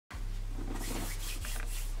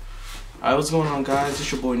Alright, what's going on, guys?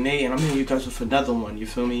 It's your boy Nate, and I'm here you guys with another one. You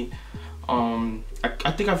feel me? I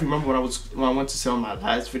think I remember when I went to say on my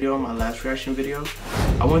last reaction video,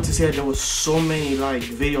 I wanted to say that there was so many like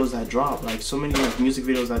videos that dropped, like so many like music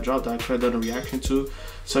videos that dropped that I could have done a reaction to,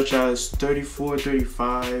 such as 34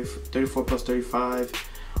 plus 35.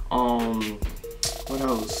 What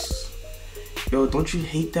else? Yo, don't you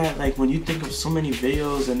hate that? Like when you think of so many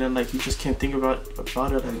videos and then like you just can't think about it like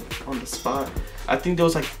on the spot. I think there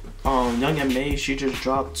was like Young and May, she just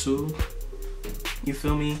dropped too. You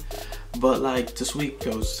feel me? But like this week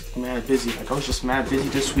I was mad busy. Like I was just mad busy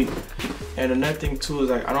this week. And another thing too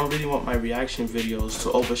is like I don't really want my reaction videos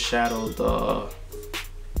to overshadow the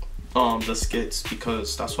skits,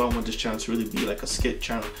 because that's why I want this channel to really be like a skit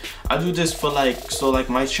channel. I do this for like so like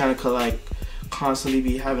my channel could like constantly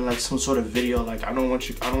be having like some sort of video. Like I don't want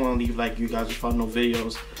to leave like you guys without no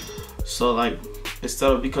videos. So like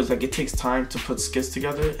instead of, because like it takes time to put skits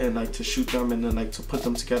together and like to shoot them and then like to put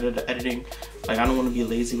them together, the editing, like I don't want to be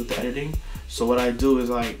lazy with the editing. So what I do is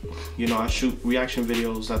like, you know, I shoot reaction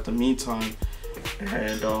videos at the meantime.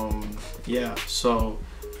 And yeah, so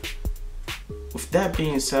with that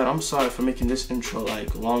being said, I'm sorry for making this intro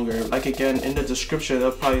like longer. Like again, in the description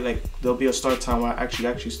there'll be a start time where I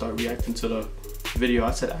actually start reacting to the video.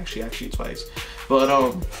 I said actually twice. But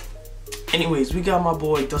anyways, we got my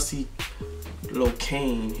boy Dusty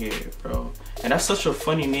LOCANE here, bro. And that's such a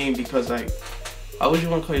funny name, because like why would you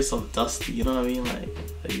want to call yourself Dusty? You know what I mean? Like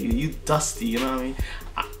you Dusty, you know what I mean?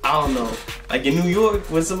 I don't know. Like in New York,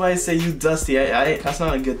 when somebody say you Dusty, that's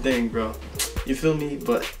not a good thing, bro. You feel me?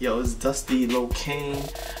 But yo, it's Dusty LOCANE.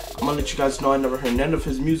 I'm gonna let you guys know I never heard none of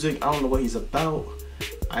his music. I don't know what he's about.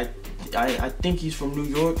 I think he's from New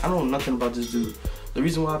York. I don't know nothing about this dude. The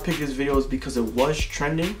reason why I picked this video is because it was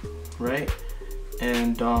trending, right?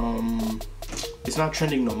 And it's not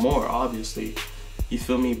trending no more, obviously. You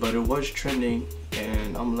feel me? But it was trending,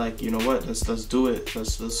 and I'm like, you know what? Let's do it.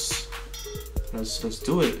 Let's do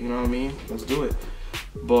it. You know what I mean? Let's do it.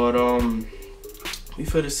 But we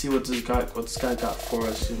feel to see what this guy got for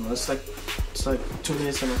us. You know, it's like 2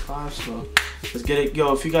 minutes and 5. So let's get it.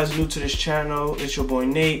 Yo, if you guys are new to this channel, it's your boy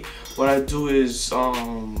Nate. What I do is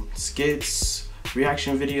skits,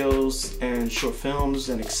 reaction videos, and short films,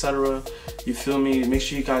 and etc. You feel me? Make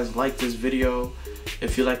sure you guys like this video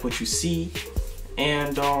if you like what you see.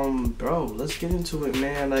 And bro, let's get into it,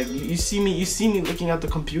 man. Like you see me looking at the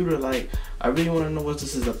computer. Like I really want to know what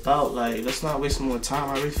this is about. Like let's not waste more time.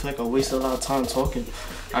 I really feel like I wasted a lot of time talking.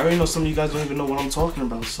 I already know some of you guys don't even know what I'm talking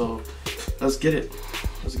about. So let's get it.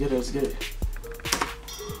 Let's get it.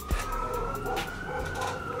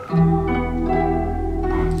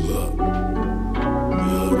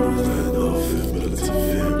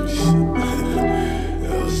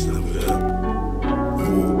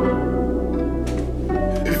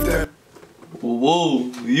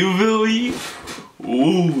 Whoa, you feel me?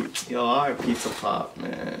 Ooh, yo, alright, Pizza Pop,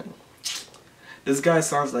 man. This guy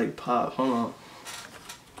sounds like Pop. Hold on.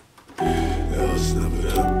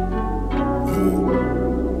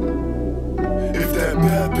 If that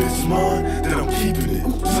bad bitch mine, then I'm keeping it.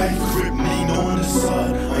 Tight grip, lean on the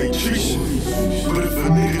side, I ain't treating it. But if a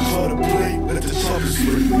nigga try to play, let the chopper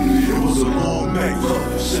split. It was a long night,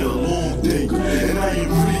 shit, a long day. And I ain't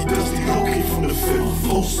really Dusty LOCANE from the fifth.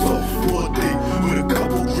 Post up, broad day, with a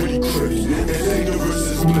couple gritty crips. And ignorance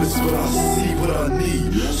is bliss, but I see what I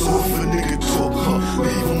need. So if a nigga talk,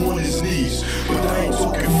 leave him on his knees. But I ain't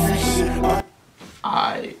talking free shit.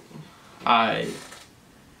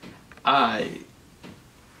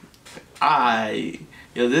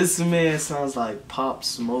 Yo, this man sounds like Pop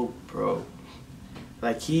Smoke, bro.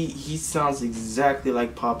 Like he sounds exactly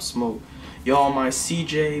like Pop Smoke. Yo, on my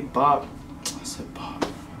CJ Bop, I said Bop.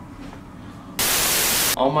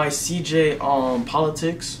 On my CJ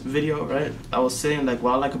politics video, right? I was saying like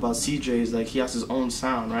what I like about CJ is like he has his own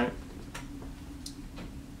sound, right?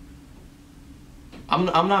 I'm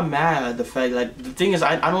not mad at the fact, like the thing is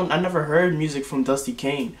I never heard music from Dusty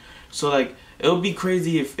LOCANE. So like it would be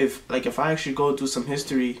crazy if I actually go through some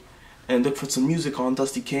history and look for some music on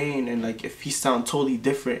Dusty LOCANE, and like if he sound totally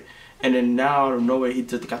different, and then now out of nowhere he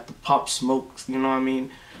just got the Pop Smoke, you know what I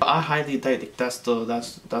mean? I highly think that's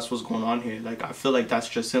what's going on here. Like I feel like that's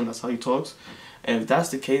just him, that's how he talks. And if that's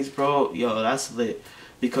the case, bro, yo, that's lit.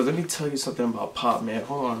 Because let me tell you something about Pop, man.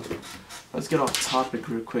 Hold on. Let's get off topic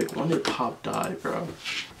real quick. When did Pop die, bro?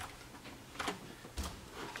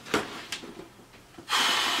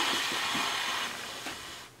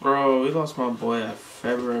 Bro, we lost my boy at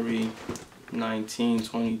February 19,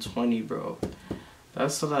 2020, bro.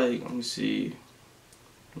 That's like, let me see,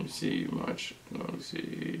 March, no, let me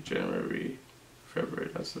see, January, February,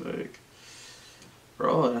 that's like,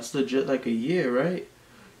 Bro, that's legit like a year, right?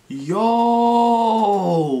 Yo!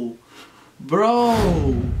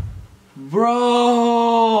 Bro!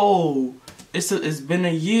 Bro! It's been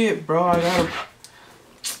a year, bro. I gotta...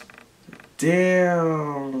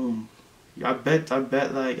 Damn. I bet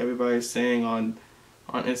like everybody's saying on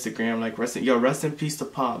Instagram, like rest in peace to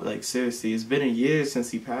Pop. Like seriously, it's been a year since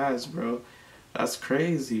he passed, bro. That's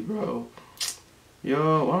crazy, bro.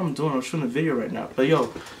 Yo, what I'm doing, I'm shooting a video right now. But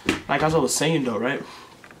yo, like as I was saying though, right?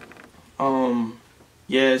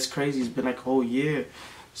 Yeah, it's crazy. It's been like a whole year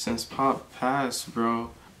since Pop passed,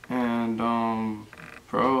 bro. And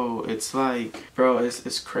bro, it's like, bro,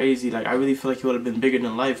 it's crazy. Like I really feel like he would have been bigger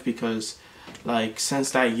than life because like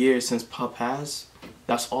since that year, since Pop passed,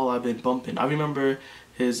 that's all I've been bumping. I remember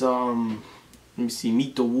his let me see,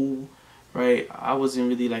 Meet the Woo. Right, I wasn't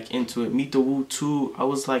really like into it. Meet the Woo 2, I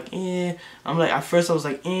was like, eh. I'm like, at first I was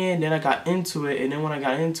like, eh, and then I got into it, and then when I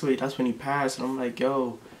got into it, that's when he passed, and I'm like,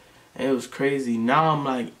 yo, and it was crazy. Now I'm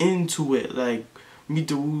like into it, like Meet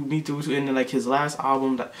the Woo 2, and then like his last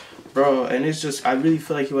album, that, bro, and it's just, I really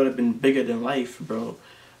feel like he would have been bigger than life, bro.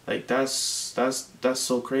 Like that's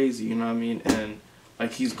so crazy, you know what I mean? And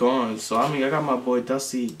like he's gone. So I mean, I got my boy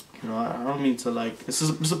Dusty. You know, I don't mean to like,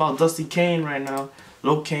 it's about Dusty Kane right now.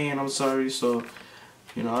 LOCANE, I'm sorry. So,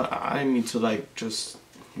 you know, I didn't mean to like just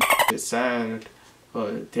get sad,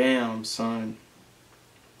 but damn, son.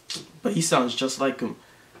 But he sounds just like him,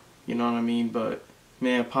 you know what I mean? But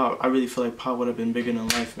man, Pop, I really feel like Pop would have been bigger than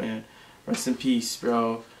life, man. Rest in peace,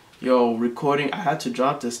 bro. Yo, recording, I had to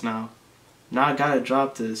drop this now. Now I gotta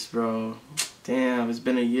drop this, bro. Damn, it's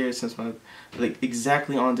been a year since my, like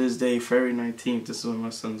exactly on this day, February 19th, this is when my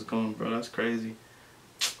son's gone, bro. That's crazy.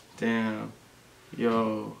 Damn.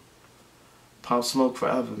 Yo, Pop Smoke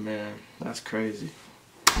forever, man. That's crazy.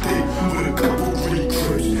 With a couple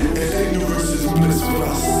regrets, and ignorance is bliss, but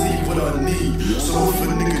I see what I need. So if a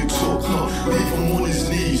nigga talk, leave him on his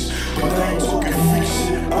knees. But I ain't talking freak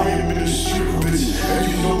shit, I am in the street, bitch.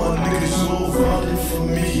 And you know my niggas all riding for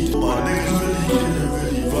me. My niggas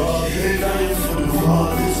really vibe, and I ain't for the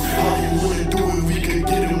violence. How you wanna do it, we could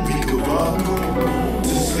get him, we could rock him. To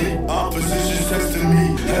sleep, opposition texting me,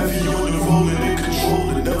 heavy on the rolling and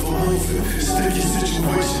controlling, never moving. Sticky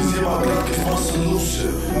situations, yeah, my Glock is my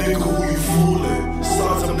solution. Nigga, who you fooling?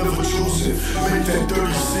 Signs I'm never choosing. Make that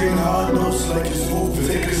dirty sing, how I know it's like it's moving.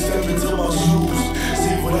 Take a step into my shoes.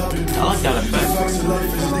 See what I've been doing. I like that effect. The facts of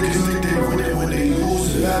life is niggas think they win it when they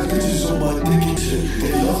lose it. Bad bitches on my dick and shit.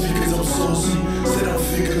 They love me cause I'm saucy. Said I'm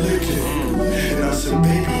finger licking. And I said,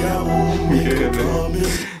 baby, I won't make a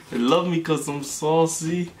promise. They love me cause I'm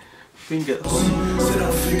saucy. Finger. Said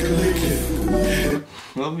I'm finger licking.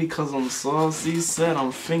 Love me cause I'm saucy. Said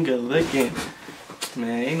I'm finger licking.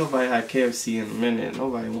 Man, ain't nobody had KFC in a minute.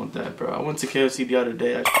 Nobody want that, bro. I went to KFC the other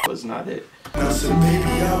day. That was not it. I said, baby,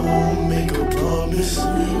 I won't make a promise. Oh,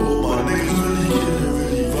 my niggas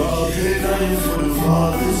really vibe. And I ain't for the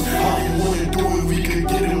violence. How you wanna do it? We could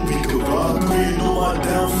get him, we could rock. Praying on my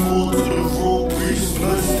downfall to the wrong priest.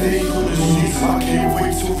 Blood stain on the sheets. I can't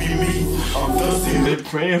wait till we meet. I'm thirsty. They're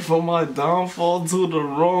praying for my downfall to the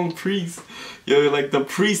wrong priest. Yo, like the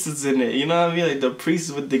priest is in it, you know what I mean? Like the priest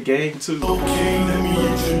is with the gang too. Okay, let me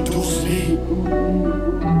introduce me.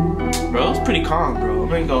 Bro, it's pretty calm, bro.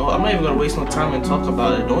 I'm not even gonna waste no time and talk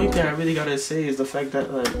about it. The only thing I really gotta say is the fact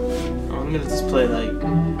that like, I'm gonna just play like, the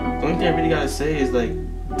only thing I really gotta say is like,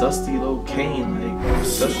 Dusty LOCANE, like,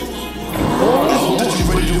 Dusty. That you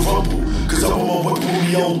ready to rumble. Cause I want my weapon with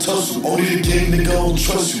me, I don't tussle. Only the gang, nigga, I don't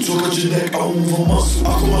trust you. Talk out your neck, I don't move a muscle. I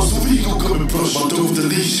can muscle, he gon' come and brush. My dog with the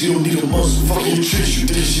leash, he don't need a muscle. Fucking your tricks, you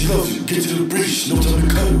think she love you. Get to the breach, no time to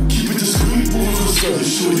cut. Keep it discreet, move to the side.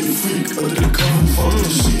 Show you freak, under the cover, fuck the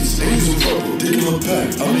sheets. Ain't no trouble, they give her back.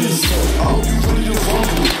 I'm in the sun, I hope you ready to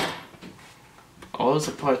rumble. Oh, there's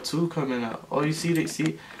a part 2 coming out. Oh, you see,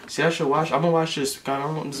 I should watch. I'm gonna watch this.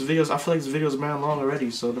 God, this videos. I feel like this video's man long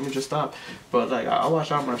already. So let me just stop. But like, I'll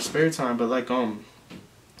watch out my spare time. But like,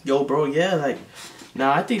 yo, bro, yeah, like,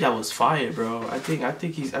 nah, I think that was fire, bro. I think I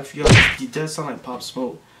feel like he does sound like Pop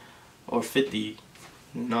Smoke or 50. You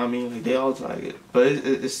know what I mean? Like they all like it, but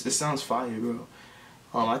it sounds fire, bro.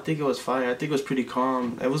 I think it was fire. I think it was pretty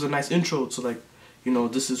calm. It was a nice intro to like, you know,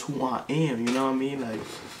 this is who I am. You know what I mean? Like.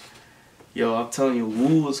 Yo, I'm telling you,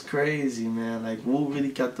 Woo was crazy, man. Like, Woo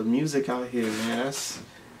really got the music out here, man. That's...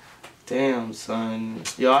 Damn, son.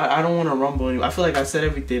 Yo, I don't want to rumble anymore. I feel like I said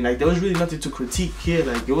everything. Like, there was really nothing to critique here.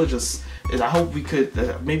 Like, it was just... I hope we could...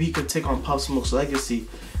 maybe he could take on Pop Smoke's legacy.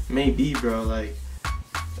 Maybe, bro. Like,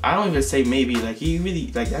 I don't even say maybe. Like, he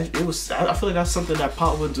really... Like, it was... I feel like that's something that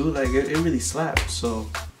Pop would do. Like, it really slapped. So...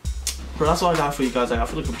 But that's all I got for you guys. Like, I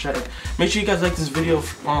feel like I'm chatting. Make sure you guys like this video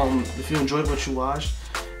if you enjoyed what you watched.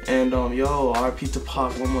 And yo, RP to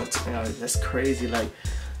Pac one more time. Like, that's crazy. Like,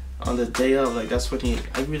 on the day of, like, that's when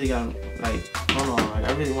I really got, like, hold on, like,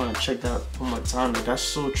 I really want to check that one more time. Like, that's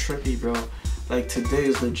so trippy, bro. Like, today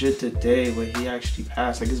is legit the day where he actually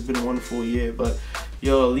passed. Like, it's been 1 full year. But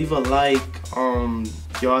yo, leave a like.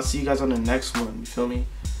 Yo, I'll see you guys on the next one. You feel me?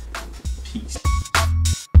 Peace.